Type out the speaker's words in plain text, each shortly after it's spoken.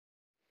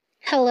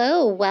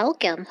Hello,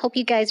 welcome. Hope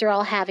you guys are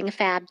all having a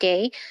fab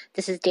day.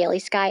 This is Daily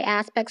Sky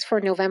Aspects for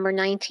November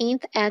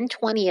 19th and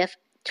 20th,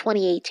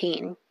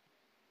 2018.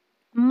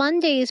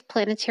 Monday's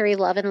planetary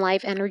love and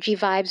life energy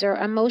vibes are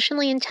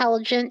emotionally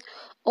intelligent,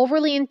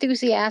 overly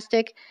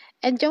enthusiastic,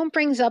 and don't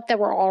brings up that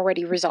we're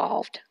already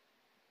resolved.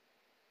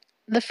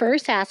 The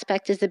first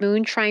aspect is the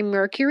moon trine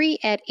Mercury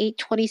at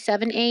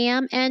 8:27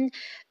 a.m., and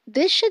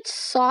this should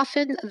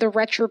soften the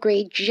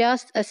retrograde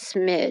just a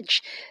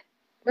smidge.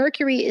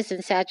 Mercury is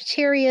in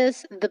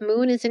Sagittarius, the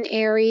moon is in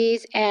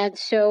Aries, and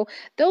so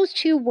those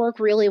two work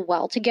really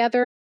well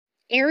together.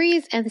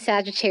 Aries and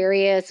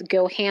Sagittarius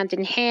go hand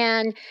in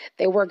hand.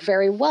 They work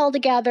very well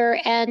together.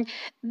 And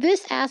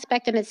this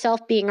aspect in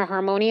itself, being a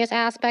harmonious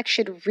aspect,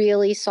 should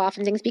really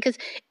soften things because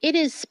it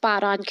is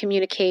spot on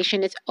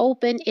communication. It's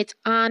open, it's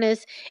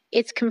honest,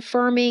 it's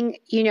confirming,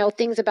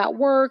 things about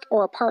work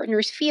or a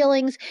partner's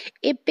feelings.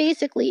 It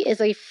basically is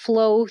a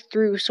flow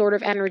through sort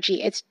of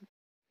energy.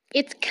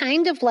 It's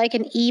kind of like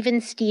an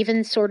even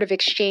Steven sort of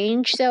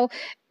exchange. So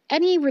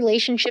any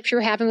relationships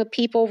you're having with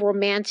people,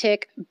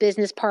 romantic,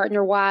 business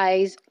partner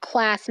wise,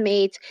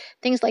 classmates,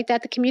 things like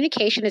that, the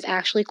communication is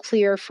actually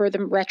clear for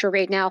the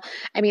retrograde. Now,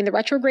 the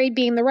retrograde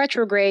being the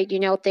retrograde,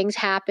 things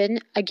happen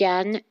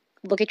again.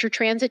 Look at your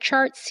transit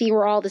chart, see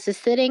where all this is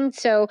sitting.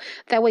 So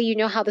that way you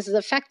know how this is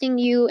affecting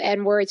you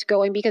and where it's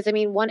going. Because,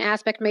 one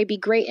aspect may be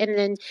great and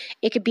then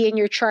it could be in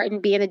your chart and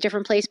be in a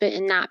different placement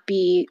and not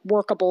be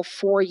workable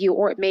for you,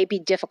 or it may be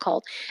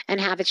difficult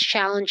and have its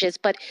challenges.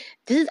 But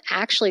this is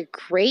actually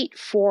great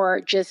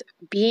for just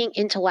being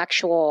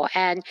intellectual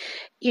and,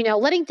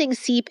 letting things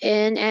seep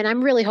in. And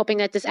I'm really hoping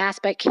that this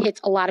aspect hits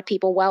a lot of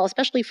people well,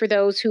 especially for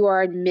those who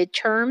are in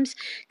midterms.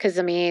 Because,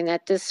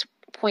 at this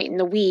point in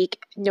the week,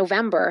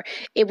 November,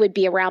 it would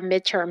be around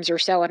midterms or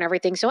so and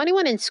everything. So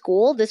anyone in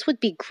school, this would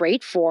be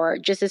great for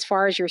just as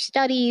far as your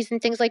studies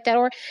and things like that.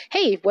 Or,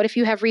 hey, what if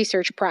you have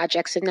research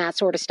projects and that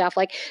sort of stuff?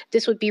 Like,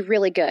 this would be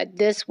really good.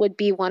 This would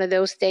be one of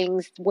those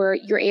things where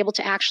you're able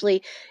to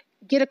actually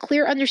get a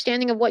clear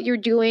understanding of what you're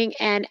doing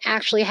and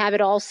actually have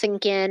it all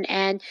sink in,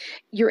 and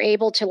you're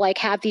able to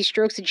have these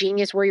strokes of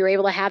genius where you're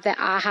able to have that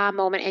aha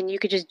moment and you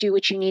could just do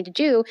what you need to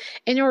do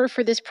in order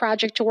for this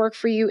project to work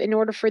for you, in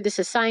order for this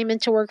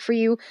assignment to work for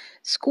you,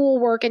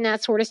 schoolwork and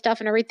that sort of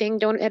stuff and everything.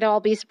 Don't at all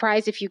be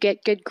surprised if you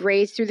get good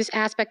grades through this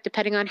aspect,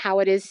 depending on how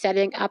it is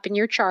setting up in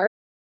your chart.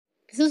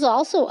 This is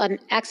also an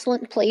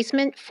excellent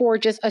placement for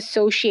just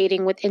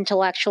associating with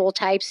intellectual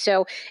types.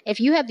 So if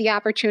you have the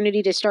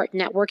opportunity to start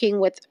networking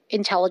with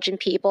intelligent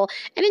people,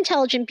 and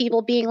intelligent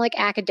people being like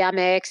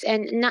academics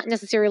and not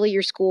necessarily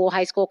your school,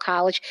 high school,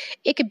 college,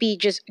 it could be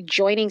just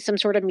joining some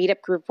sort of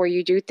meetup group where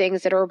you do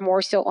things that are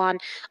more so on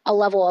a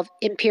level of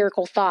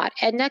empirical thought.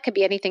 And that could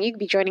be anything. You could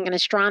be joining an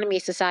astronomy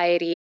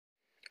society,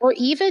 or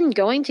even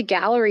going to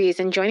galleries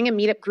and joining a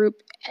meetup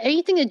group,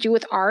 anything to do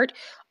with art.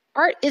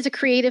 Art is a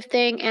creative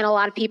thing, and a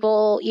lot of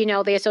people,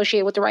 they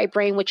associate with the right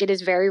brain, which it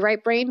is very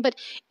right brain, but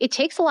it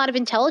takes a lot of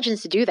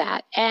intelligence to do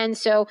that. And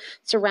so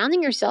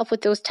surrounding yourself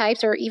with those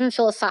types, or even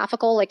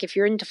philosophical, like if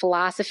you're into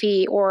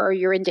philosophy or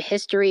you're into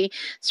history,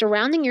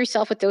 surrounding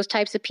yourself with those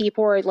types of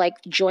people, or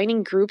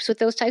joining groups with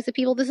those types of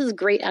people, this is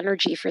great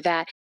energy for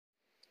that.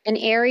 And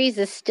Aries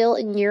is still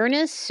in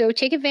Uranus, so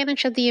take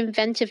advantage of the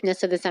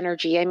inventiveness of this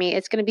energy.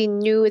 It's going to be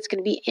new, it's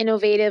going to be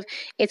innovative,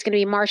 it's going to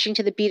be marching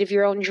to the beat of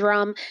your own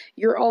drum,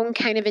 your own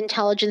kind of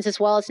intelligence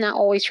as well. It's not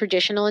always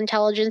traditional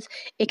intelligence.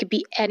 It could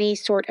be any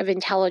sort of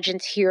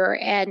intelligence here,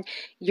 and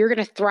you're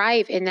going to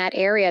thrive in that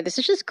area. This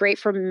is just great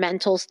for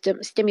mental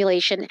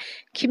stimulation,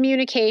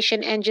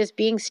 communication, and just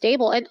being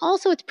stable. And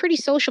also, it's pretty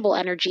sociable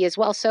energy as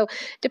well. So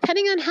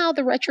depending on how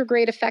the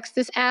retrograde affects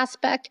this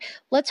aspect,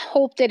 let's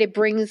hope that it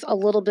brings a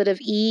little bit of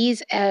ease,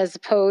 as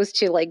opposed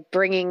to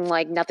bringing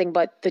nothing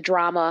but the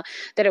drama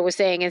that it was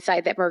saying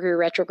inside that Mercury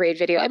retrograde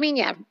video.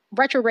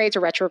 Retrogrades are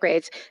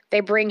retrogrades.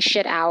 They bring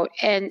shit out,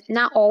 and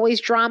not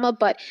always drama,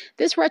 but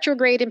this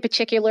retrograde in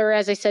particular,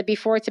 as I said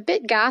before, it's a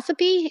bit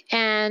gossipy,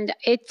 and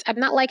I'm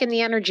not liking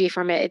the energy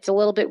from it. It's a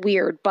little bit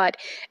weird, but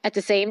at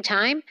the same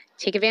time,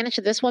 take advantage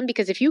of this one,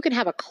 because if you can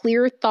have a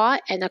clear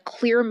thought and a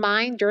clear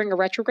mind during a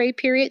retrograde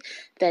period,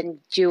 then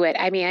do it.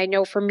 I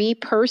know for me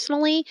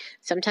personally,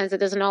 sometimes it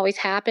doesn't always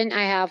happen.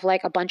 I have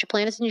a bunch of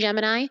planets in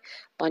Gemini, a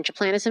bunch of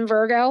planets in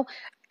Virgo.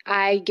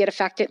 I get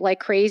affected like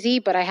crazy,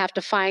 but I have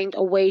to find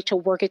a way to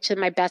work it to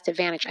my best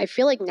advantage. I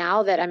feel like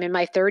now that I'm in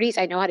my 30s,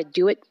 I know how to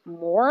do it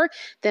more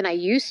than I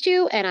used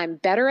to, and I'm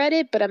better at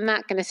it, but I'm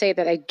not going to say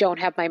that I don't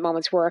have my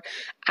moments where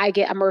I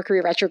get a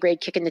Mercury retrograde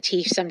kick in the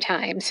teeth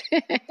sometimes.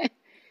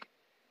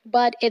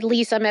 But at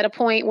least I'm at a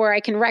point where I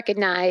can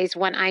recognize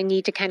when I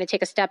need to kind of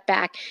take a step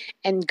back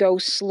and go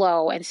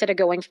slow instead of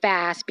going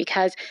fast,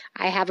 because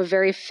I have a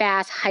very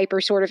fast, hyper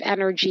sort of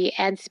energy.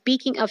 And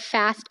speaking of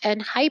fast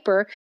and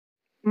hyper,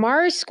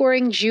 Mars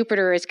squaring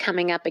Jupiter is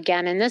coming up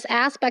again, and this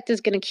aspect is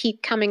going to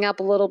keep coming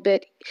up a little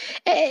bit.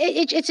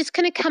 It's just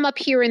going to come up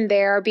here and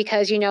there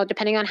because,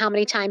 depending on how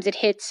many times it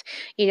hits,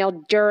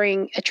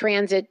 during a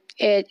transit,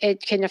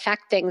 it can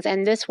affect things.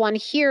 And this one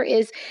here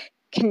is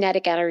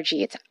kinetic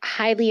energy. It's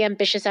highly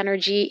ambitious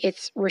energy.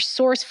 It's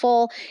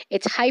resourceful.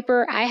 It's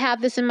hyper. I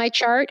have this in my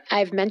chart.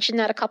 I've mentioned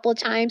that a couple of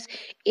times.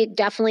 It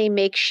definitely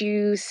makes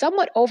you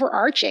somewhat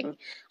overarching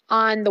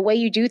on the way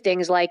you do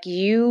things. Like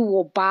you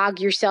will bog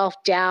yourself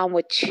down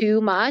with too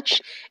much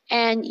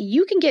and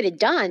you can get it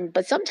done,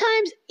 but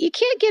sometimes you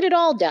can't get it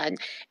all done.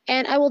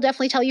 And I will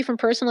definitely tell you from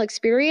personal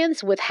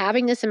experience with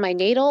having this in my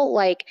natal,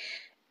 like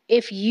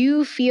if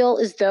you feel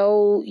as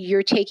though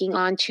you're taking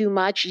on too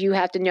much, you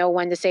have to know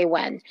when to say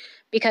when,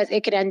 because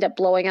it could end up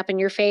blowing up in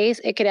your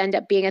face. It could end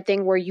up being a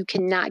thing where you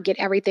cannot get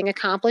everything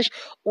accomplished,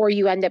 or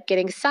you end up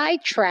getting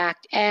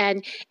sidetracked.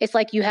 And it's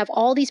like you have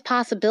all these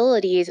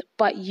possibilities,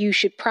 but you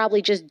should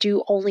probably just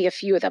do only a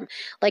few of them.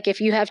 Like if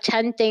you have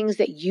 10 things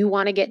that you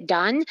want to get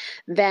done,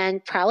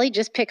 then probably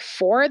just pick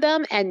 4 of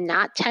them and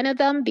not 10 of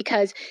them,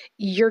 because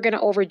you're going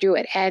to overdo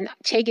it. And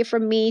take it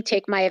from me,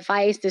 take my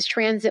advice. This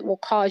transit will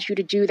cause you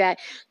to do that,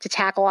 to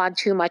tackle on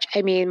too much.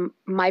 I mean,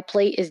 my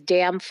plate is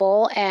damn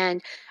full,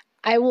 and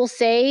I will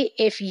say,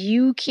 if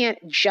you can't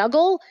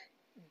juggle,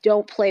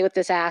 don't play with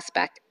this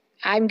aspect.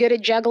 I'm good at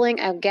juggling.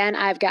 Again,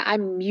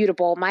 I'm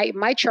mutable.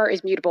 My chart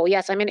is mutable.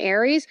 Yes, I'm in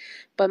Aries,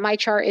 but my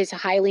chart is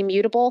highly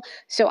mutable.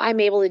 So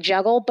I'm able to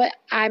juggle, but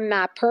I'm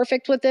not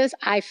perfect with this.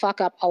 I fuck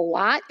up a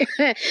lot.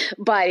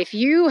 But if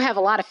you have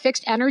a lot of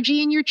fixed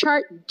energy in your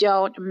chart,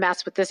 don't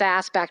mess with this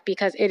aspect,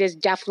 because it is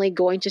definitely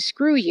going to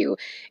screw you.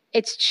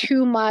 It's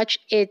too much.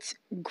 It's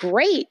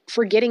great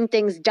for getting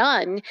things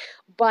done,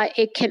 but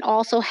it can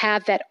also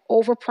have that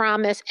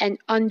overpromise and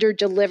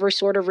underdeliver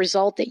sort of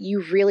result that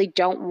you really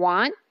don't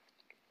want.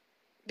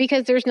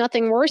 Because there's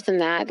nothing worse than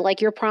that. Like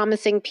you're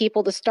promising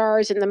people the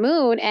stars and the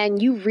moon,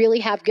 and you really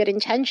have good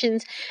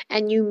intentions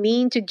and you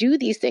mean to do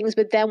these things.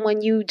 But then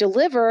when you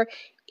deliver,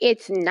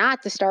 it's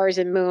not the stars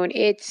and moon.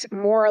 It's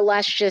more or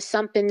less just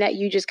something that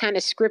you just kind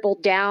of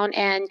scribbled down,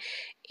 and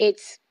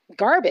it's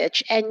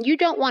garbage. And you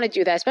don't want to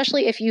do that,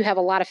 especially if you have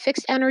a lot of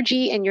fixed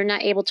energy and you're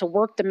not able to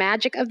work the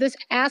magic of this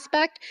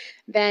aspect,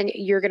 then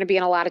you're going to be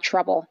in a lot of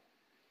trouble.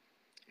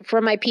 For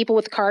my people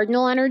with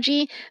cardinal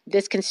energy,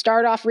 this can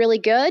start off really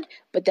good,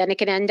 but then it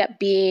can end up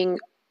being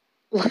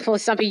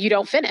something you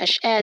don't finish.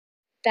 And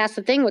that's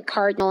the thing with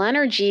cardinal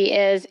energy,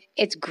 is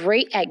it's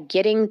great at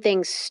getting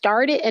things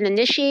started and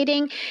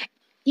initiating.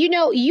 You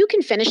know, you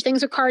can finish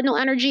things with cardinal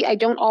energy. I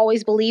don't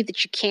always believe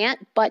that you can't,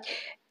 but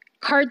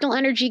cardinal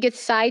energy gets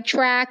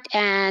sidetracked,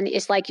 and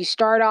it's like you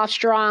start off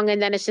strong,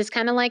 and then it's just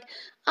kind of like,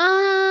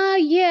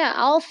 yeah,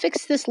 I'll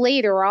fix this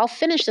later, or I'll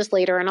finish this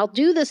later, and I'll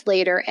do this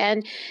later.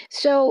 And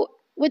so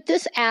with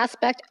this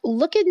aspect,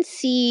 look and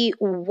see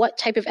what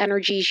type of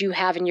energies you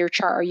have in your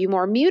chart. Are you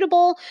more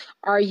mutable?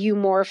 Are you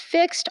more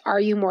fixed? Are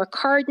you more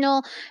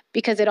cardinal?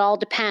 Because it all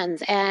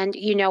depends. And,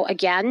 you know,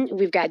 again,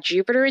 we've got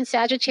Jupiter in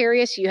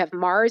Sagittarius. You have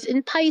Mars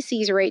in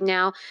Pisces right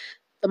now.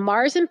 The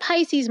Mars in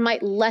Pisces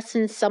might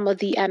lessen some of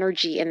the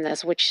energy in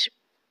this, which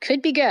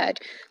could be good.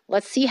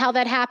 Let's see how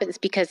that happens,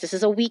 because this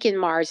is a weakened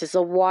Mars. This is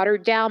a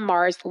watered down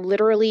Mars,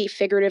 literally,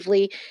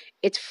 figuratively.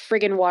 It's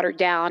friggin' watered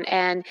down,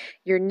 and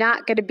you're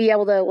not going to be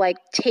able to like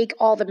take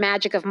all the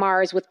magic of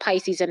Mars with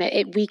Pisces in it.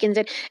 It weakens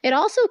it. It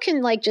also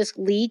can like just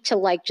lead to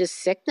like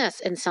just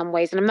sickness in some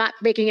ways. And I'm not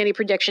making any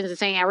predictions and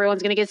saying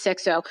everyone's going to get sick.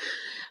 So,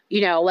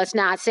 you know, let's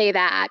not say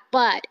that.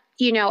 But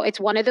you know, it's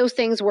one of those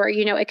things where,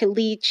 you know, it could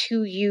lead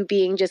to you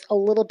being just a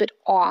little bit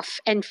off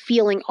and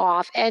feeling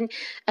off. And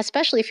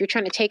especially if you're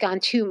trying to take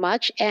on too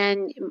much.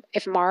 And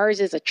if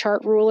Mars is a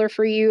chart ruler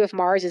for you, if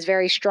Mars is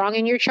very strong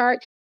in your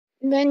chart,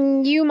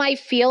 then you might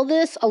feel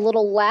this a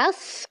little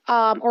less,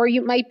 or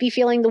you might be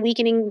feeling the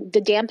weakening,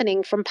 the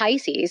dampening from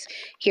Pisces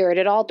here.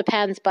 It all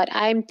depends. But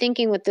I'm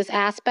thinking with this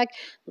aspect,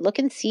 look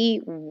and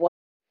see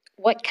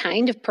what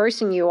kind of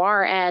person you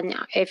are, and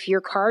if you're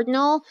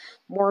cardinal,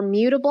 more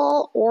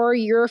mutable, or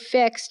you're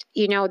fixed,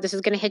 you know, this is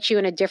going to hit you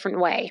in a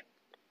different way.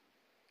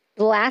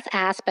 The last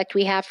aspect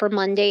we have for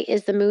Monday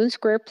is the moon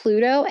square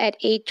Pluto at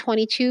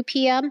 8:22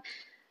 p.m.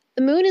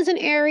 The moon is in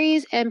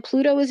Aries and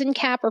Pluto is in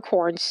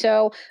Capricorn.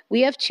 So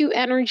we have two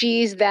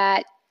energies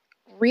that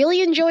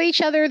really enjoy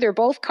each other. They're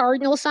both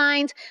cardinal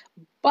signs,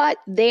 but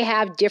they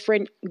have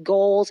different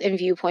goals and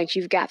viewpoints.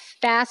 You've got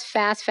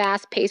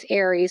fast-paced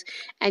Aries,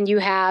 and you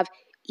have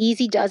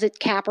easy does it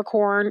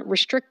Capricorn,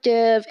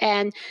 restrictive,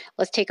 and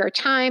let's take our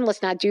time,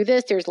 let's not do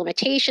this, there's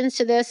limitations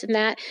to this and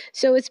that.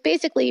 So it's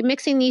basically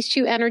mixing these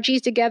two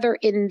energies together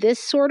in this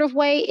sort of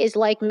way is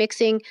like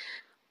mixing,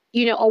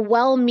 you know, a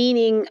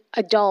well-meaning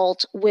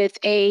adult with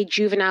a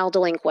juvenile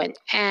delinquent.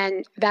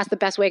 And that's the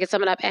best way I can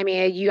sum it up. I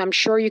mean, I'm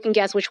sure you can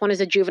guess which one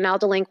is a juvenile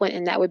delinquent,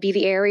 and that would be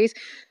the Aries.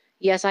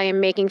 Yes, I am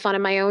making fun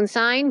of my own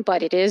sign,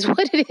 but it is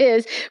what it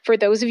is for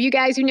those of you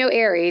guys who know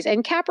Aries.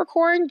 And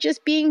Capricorn,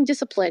 just being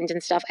disciplined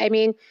and stuff. I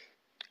mean,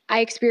 I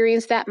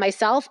experienced that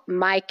myself.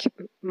 My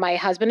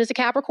husband is a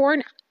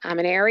Capricorn. I'm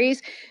an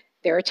Aries.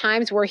 There are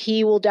times where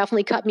he will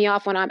definitely cut me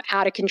off when I'm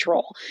out of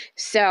control.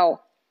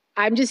 So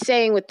I'm just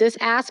saying with this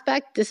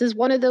aspect, this is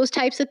one of those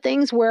types of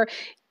things where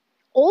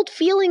old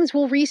feelings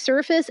will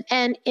resurface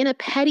and in a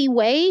petty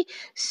way.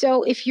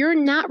 So if you're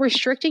not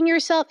restricting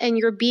yourself and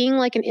you're being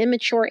like an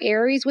immature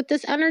Aries with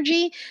this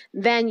energy,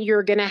 then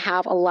you're going to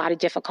have a lot of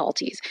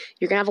difficulties.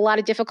 You're going to have a lot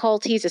of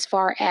difficulties as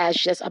far as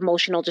just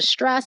emotional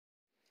distress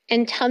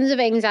and tons of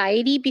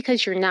anxiety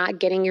because you're not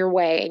getting your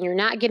way. And you're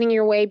not getting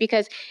your way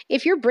because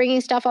if you're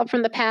bringing stuff up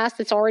from the past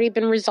that's already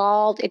been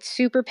resolved, it's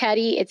super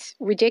petty, it's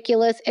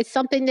ridiculous, it's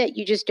something that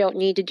you just don't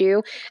need to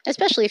do,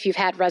 especially if you've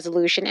had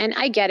resolution. And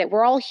I get it,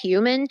 we're all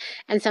human,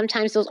 and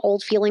sometimes those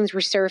old feelings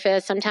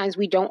resurface. Sometimes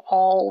we don't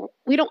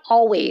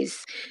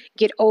always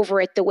get over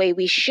it the way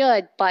we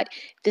should, but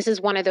this is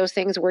one of those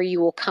things where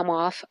you will come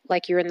off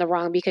like you're in the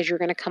wrong because you're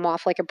going to come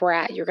off like a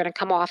brat. You're going to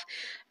come off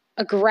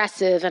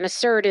aggressive and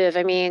assertive.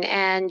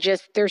 And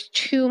just there's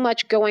too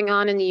much going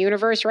on in the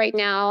universe right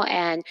now,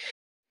 and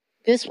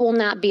this will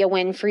not be a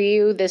win for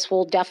you. This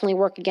will definitely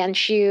work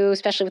against you,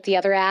 especially with the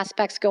other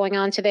aspects going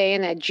on today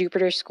in that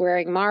Jupiter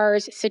squaring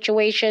Mars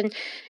situation.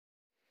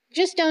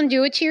 Just don't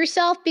do it to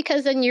yourself,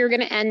 because then you're going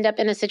to end up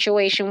in a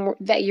situation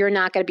that you're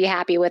not going to be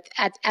happy with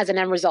as an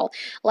end result.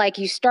 Like,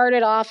 you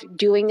started off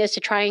doing this to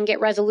try and get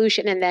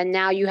resolution, and then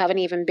now you have an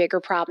even bigger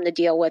problem to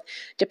deal with,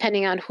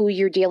 depending on who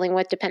you're dealing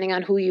with, depending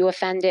on who you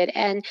offended.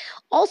 And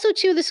also,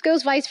 too, this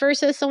goes vice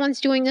versa. If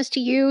someone's doing this to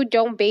you,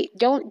 don't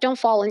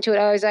fall into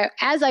it.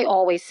 As I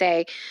always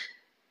say,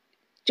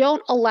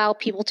 don't allow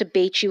people to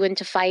bait you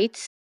into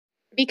fights,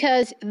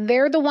 because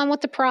they're the one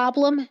with the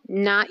problem,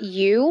 not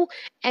you,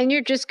 and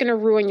you're just going to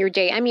ruin your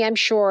day. I'm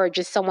sure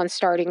just someone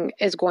starting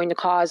is going to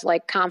cause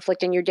like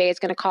conflict in your day. It's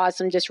going to cause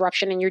some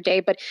disruption in your day,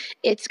 but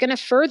it's going to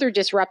further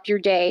disrupt your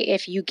day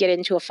if you get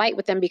into a fight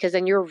with them, because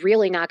then you're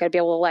really not going to be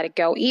able to let it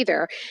go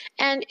either.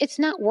 And it's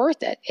not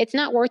worth it. It's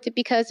not worth it,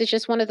 because it's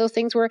just one of those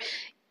things where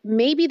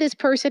maybe this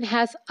person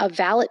has a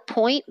valid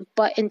point,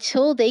 but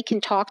until they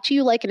can talk to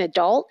you like an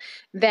adult,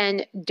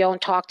 then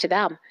don't talk to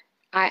them.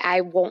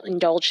 I won't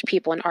indulge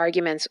people in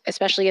arguments,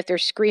 especially if they're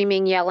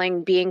screaming,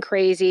 yelling, being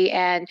crazy.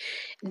 And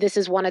this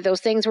is one of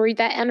those things where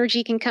that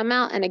energy can come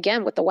out. And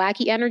again, with the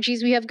wacky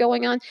energies we have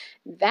going on,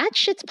 that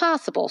shit's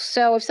possible.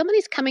 So if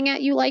somebody's coming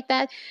at you like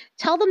that,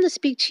 tell them to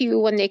speak to you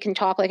when they can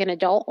talk like an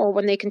adult, or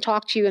when they can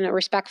talk to you in a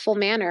respectful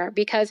manner,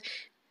 because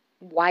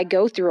why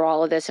go through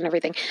all of this and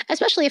everything,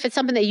 especially if it's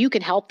something that you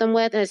can help them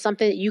with, and it's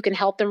something that you can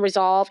help them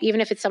resolve, even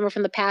if it's somewhere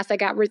from the past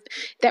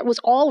that was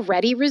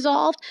already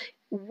resolved.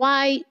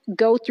 Why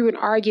go through an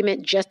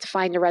argument just to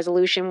find a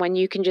resolution when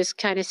you can just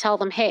kind of tell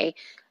them, hey,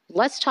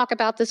 let's talk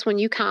about this when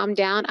you calm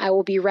down. I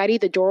will be ready.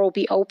 The door will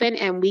be open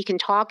and we can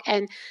talk,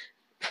 and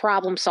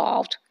problem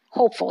solved,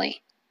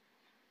 hopefully.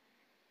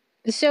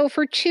 So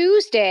for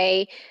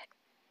Tuesday,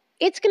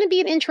 it's going to be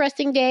an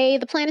interesting day.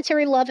 The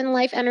planetary love and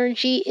life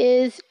energy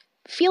is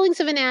feelings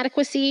of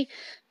inadequacy,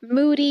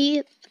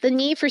 moody, the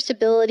need for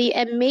stability,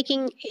 and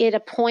making it a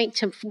point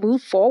to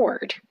move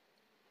forward.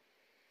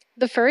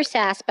 The first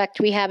aspect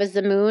we have is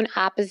the moon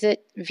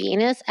opposite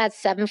Venus at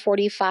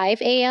 7:45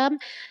 a.m.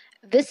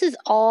 This is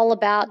all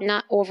about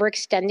not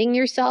overextending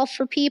yourself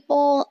for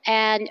people,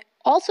 and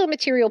also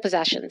material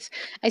possessions.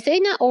 I say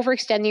not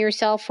overextending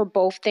yourself for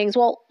both things.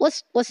 Well,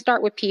 let's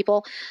start with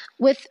people.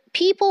 With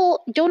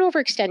people, don't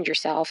overextend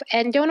yourself.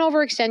 And don't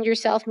overextend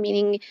yourself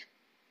meaning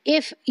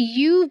if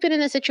you've been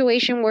in a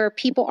situation where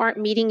people aren't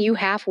meeting you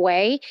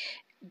halfway,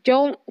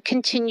 don't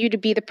continue to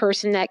be the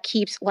person that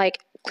keeps like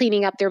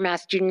cleaning up their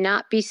mess. Do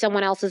not be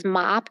someone else's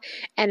mop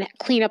and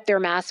clean up their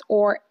mess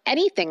or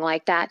anything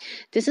like that.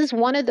 This is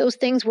one of those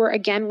things where,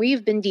 again,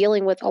 we've been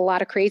dealing with a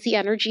lot of crazy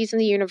energies in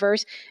the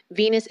universe.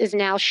 Venus is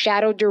now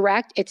shadow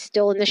direct. It's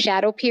still in the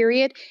shadow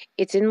period.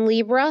 It's in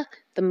Libra.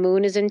 The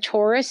moon is in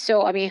Taurus.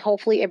 So,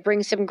 hopefully it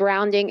brings some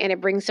grounding and it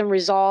brings some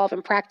resolve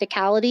and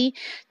practicality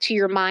to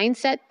your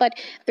mindset. But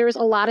there's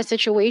a lot of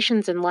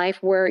situations in life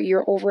where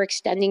you're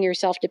overextending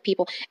yourself to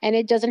people. And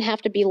it doesn't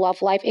have to be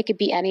love life. It could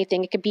be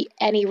anything. It could be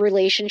any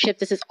relationship.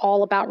 This is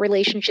all about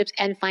relationships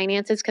and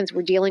finances, because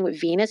we're dealing with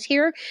Venus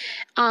here.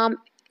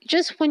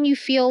 Just when you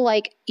feel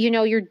like,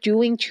 you're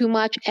doing too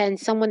much and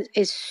someone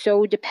is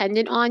so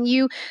dependent on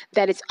you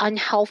that it's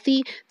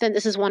unhealthy, then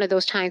this is one of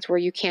those times where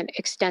you can't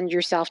extend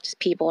yourself to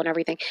people and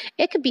everything.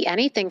 It could be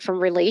anything from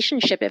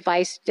relationship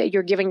advice that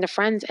you're giving to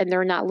friends and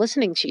they're not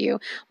listening to you,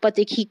 but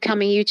they keep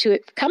coming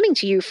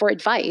to you for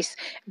advice,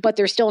 but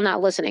they're still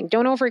not listening.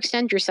 Don't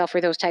overextend yourself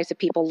for those types of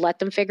people. Let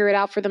them figure it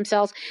out for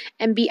themselves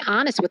and be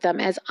honest with them,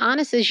 as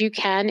honest as you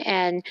can,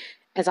 and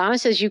as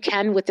honest as you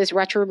can with this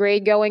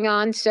retrograde going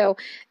on. So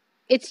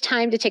it's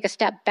time to take a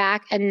step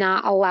back and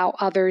not allow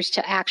others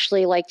to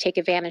actually take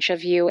advantage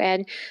of you,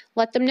 and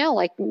let them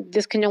know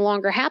this can no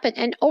longer happen.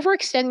 And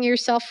overextending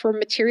yourself for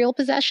material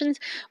possessions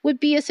would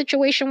be a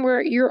situation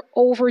where you're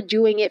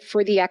overdoing it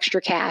for the extra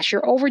cash.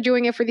 You're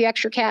overdoing it for the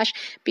extra cash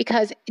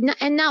because,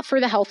 and not for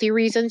the healthy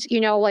reasons,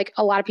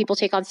 a lot of people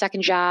take on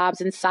second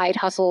jobs and side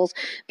hustles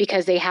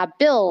because they have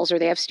bills or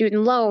they have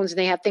student loans and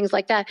they have things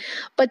like that.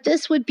 But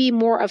this would be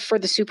more of for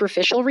the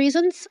superficial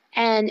reasons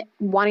and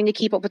wanting to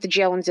keep up with the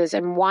Joneses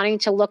and wanting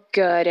to look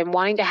good and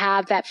wanting to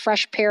have that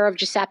fresh pair of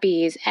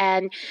Giuseppe's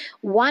and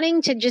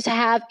wanting to just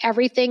have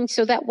everything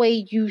so that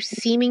way you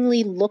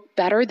seemingly look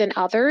better than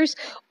others,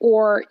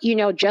 or,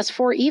 just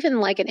for even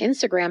like an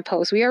Instagram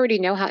post. We already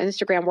know how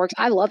Instagram works.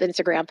 I love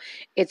Instagram.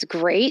 It's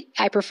great.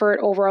 I prefer it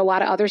over a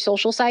lot of other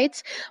social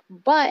sites.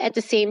 But at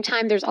the same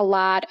time, there's a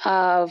lot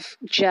of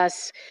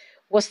just,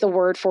 what's the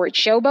word for it?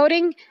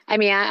 Showboating. I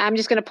mean, I'm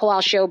just going to pull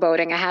out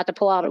showboating. I had to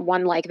pull out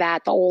one like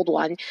that, the old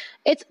one.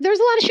 There's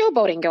a lot of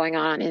showboating going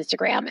on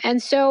Instagram.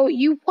 And so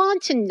you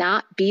want to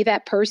not be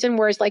that person.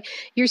 Whereas like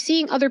you're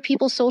seeing other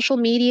people's social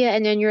media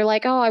and then you're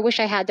like, oh, I wish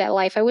I had that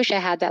life. I wish I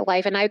had that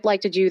life. And I'd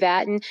like to do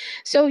that. And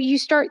so you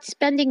start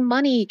spending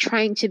money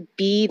trying to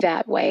be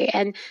that way.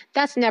 And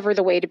that's never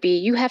the way to be.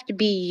 You have to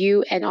be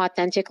you and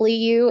authentically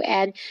you.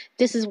 And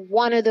this is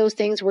one of those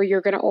things where you're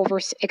going to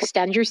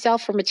overextend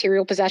yourself for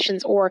material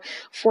possessions or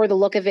for the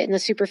look of it and the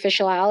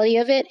superficiality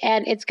of it.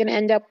 And it's going to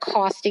end up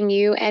costing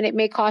you. And it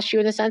may cost you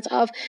in the sense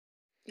of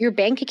your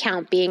bank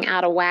account being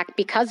out of whack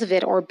because of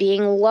it, or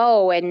being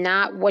low and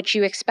not what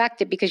you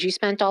expected because you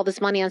spent all this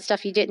money on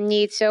stuff you didn't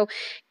need. So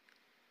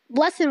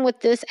lesson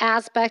with this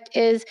aspect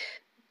is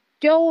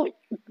don't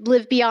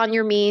live beyond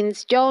your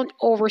means. Don't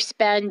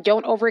overspend.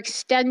 Don't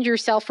overextend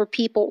yourself for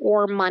people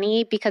or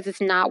money because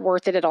it's not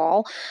worth it at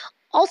all.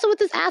 Also with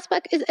this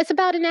aspect, it's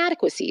about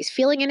inadequacies,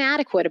 feeling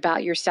inadequate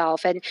about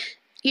yourself. And,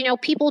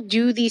 people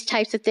do these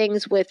types of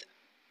things with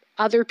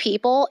other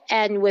people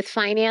and with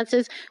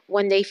finances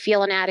when they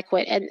feel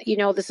inadequate. And,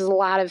 this is a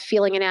lot of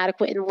feeling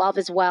inadequate in love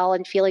as well,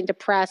 and feeling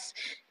depressed,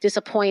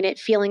 disappointed,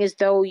 feeling as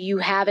though you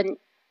haven't,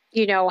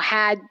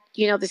 had,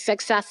 the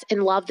success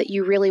in love that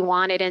you really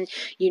wanted, and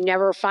you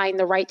never find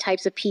the right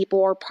types of people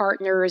or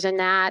partners and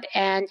that.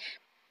 And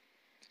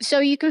so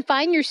you can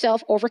find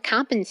yourself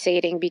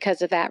overcompensating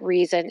because of that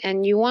reason.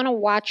 And you want to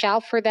watch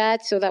out for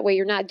that so that way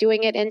you're not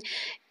doing it. And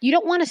you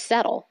don't want to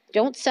settle.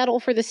 Don't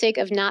settle for the sake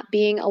of not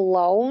being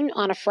alone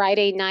on a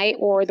Friday night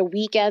or the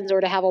weekends,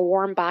 or to have a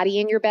warm body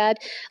in your bed.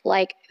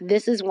 Like,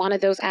 this is one of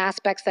those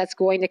aspects that's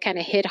going to kind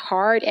of hit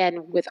hard.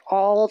 And with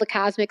all the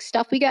cosmic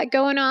stuff we got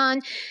going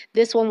on,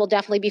 this one will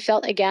definitely be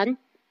felt again.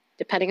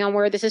 Depending on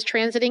where this is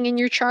transiting in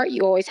your chart,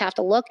 you always have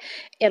to look.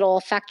 It'll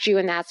affect you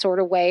in that sort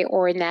of way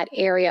or in that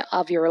area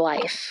of your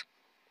life.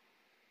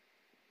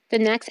 The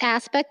next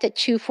aspect at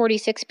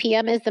 2:46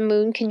 p.m. is the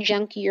moon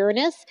conjunct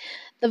Uranus.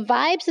 The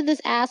vibes of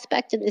this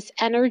aspect and this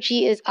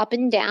energy is up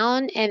and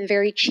down and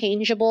very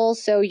changeable.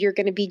 So you're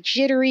going to be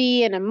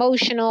jittery and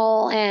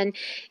emotional and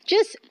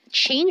just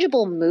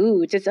changeable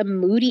moods. It's a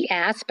moody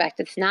aspect.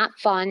 It's not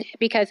fun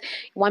because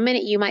 1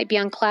 minute you might be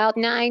on cloud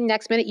nine,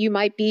 next minute you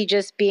might be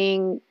just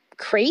being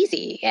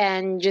crazy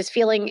and just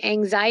feeling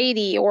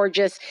anxiety or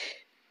just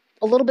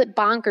a little bit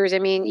bonkers. I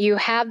mean, you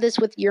have this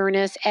with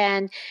Uranus,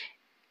 and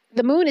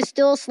the moon is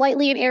still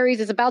slightly in Aries.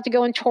 It's about to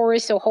go in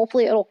Taurus, so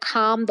hopefully it'll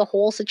calm the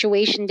whole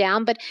situation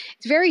down, but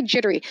it's very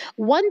jittery.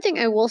 One thing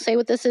I will say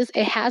with this is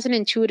it has an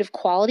intuitive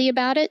quality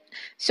about it.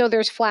 So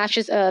there's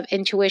flashes of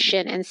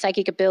intuition and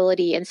psychic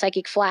ability and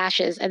psychic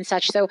flashes and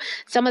such. So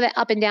some of that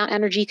up and down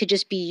energy could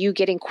just be you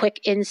getting quick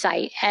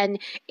insight, and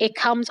it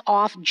comes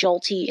off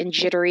jolty and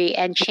jittery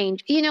and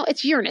change.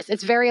 It's Uranus.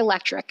 It's very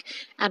electric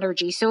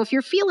energy. So if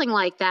you're feeling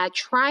like that,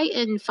 try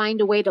and find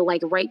a way to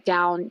write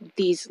down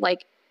these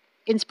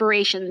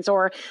inspirations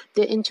or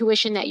the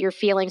intuition that you're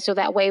feeling, so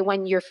that way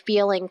when you're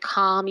feeling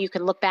calm, you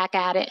can look back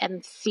at it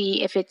and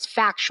see if it's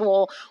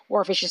factual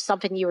or if it's just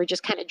something you were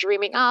just kind of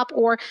dreaming up,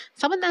 or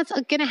something that's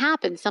going to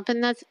happen,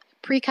 something that's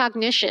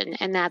precognition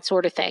and that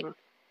sort of thing.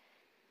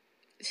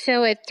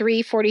 So at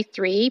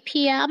 3:43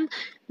 p.m.,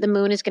 the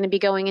moon is going to be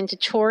going into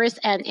Taurus,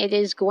 and it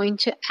is going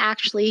to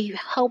actually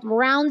help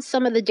round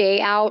some of the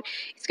day out.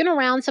 It's going to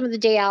round some of the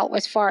day out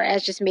as far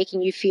as just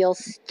making you feel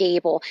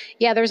stable.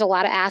 Yeah, there's a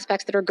lot of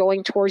aspects that are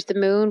going towards the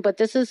moon, but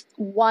this is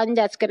one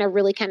that's going to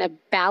really kind of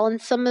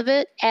balance some of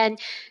it. And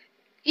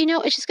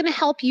it's just going to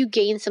help you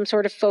gain some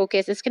sort of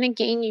focus. It's going to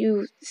gain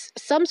you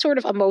some sort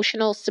of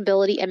emotional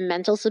stability and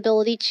mental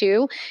stability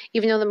too.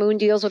 Even though the moon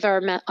deals with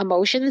our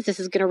emotions, this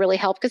is going to really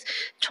help, because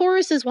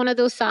Taurus is one of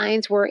those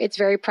signs where it's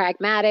very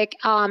pragmatic.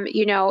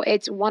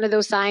 It's one of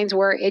those signs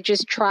where it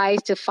just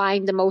tries to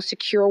find the most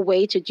secure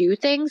way to do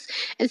things.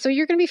 And so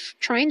you're going to be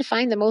trying to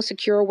find the most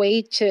secure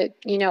way to,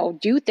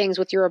 do things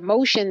with your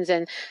emotions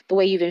and the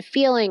way you've been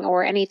feeling,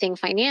 or anything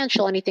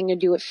financial, anything to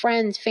do with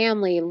friends,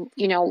 family,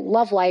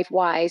 love life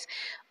wise.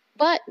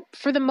 But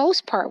for the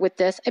most part with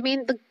this, I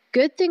mean, the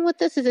good thing with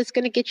this is it's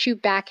going to get you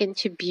back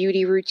into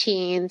beauty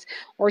routines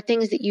or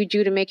things that you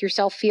do to make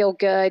yourself feel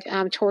good.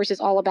 Taurus is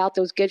all about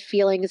those good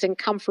feelings and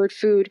comfort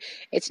food.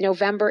 It's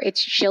November.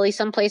 It's chilly.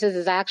 Some places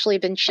it's actually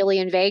been chilly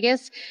in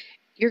Vegas.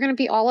 You're going to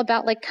be all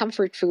about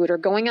comfort food or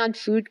going on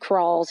food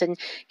crawls and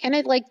kind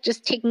of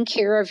just taking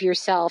care of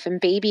yourself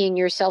and babying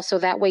yourself so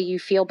that way you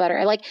feel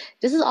better.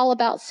 This is all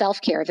about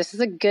self-care. This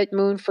is a good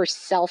moon for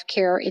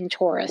self-care in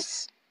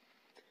Taurus.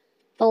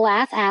 The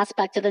last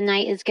aspect of the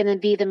night is going to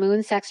be the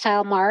moon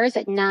sextile Mars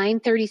at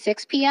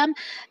 9:36 p.m.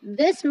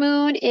 This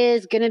moon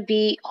is going to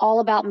be all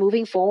about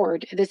moving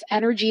forward. This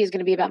energy is going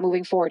to be about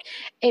moving forward.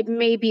 It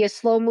may be a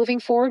slow moving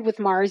forward with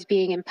Mars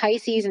being in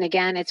Pisces. And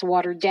again, it's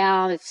watered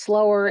down. It's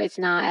slower. It's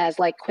not as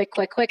like quick,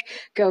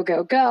 go,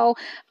 go, go.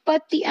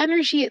 But the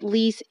energy at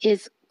least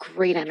is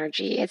great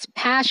energy. It's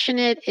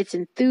passionate, it's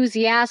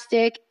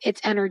enthusiastic, it's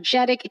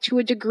energetic to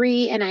a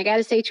degree. And I got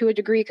to say to a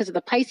degree because of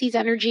the Pisces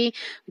energy,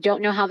 we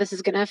don't know how this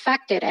is going to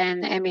affect it.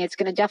 And I mean, it's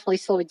going to definitely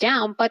slow it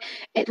down, but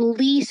at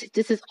least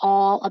this is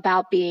all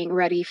about being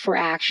ready for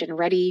action,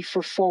 ready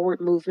for forward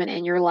movement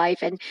in your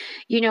life and,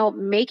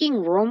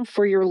 making room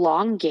for your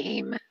long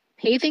game,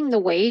 paving the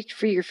way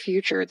for your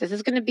future. This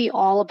is going to be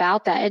all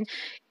about that. And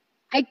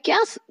I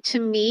guess to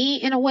me,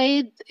 in a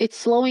way, it's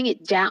slowing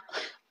it down.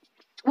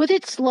 With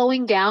it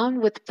slowing down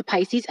with the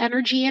Pisces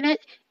energy in it,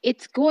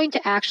 it's going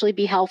to actually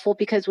be helpful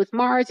because with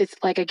Mars, it's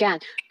like, again,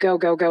 go,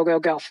 go, go, go,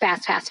 go,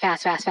 fast, fast,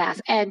 fast, fast,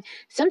 fast. And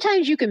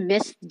sometimes you can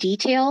miss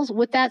details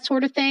with that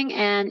sort of thing.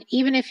 And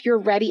even if you're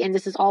ready, and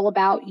this is all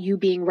about you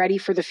being ready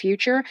for the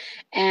future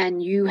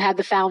and you have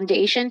the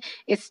foundation,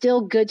 it's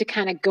still good to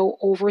kind of go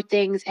over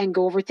things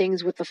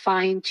with a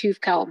fine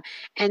tooth comb.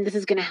 And this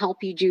is going to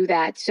help you do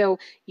that. So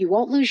you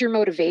won't lose your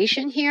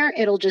motivation here.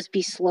 It'll just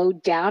be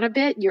slowed down a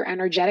bit. Your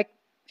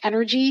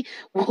energy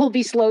will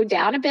be slowed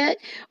down a bit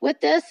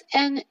with this.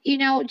 And,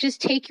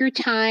 just take your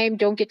time.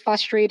 Don't get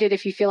frustrated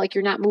if you feel like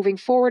you're not moving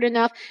forward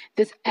enough.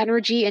 This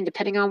energy, and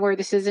depending on where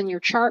this is in your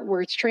chart,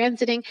 where it's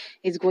transiting,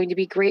 is going to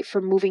be great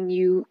for moving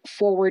you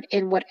forward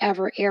in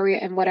whatever area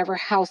and whatever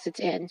house it's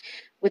in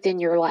within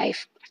your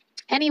life.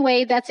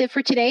 Anyway, that's it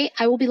for today.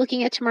 I will be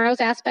looking at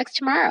tomorrow's aspects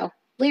tomorrow.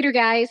 Later,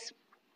 guys.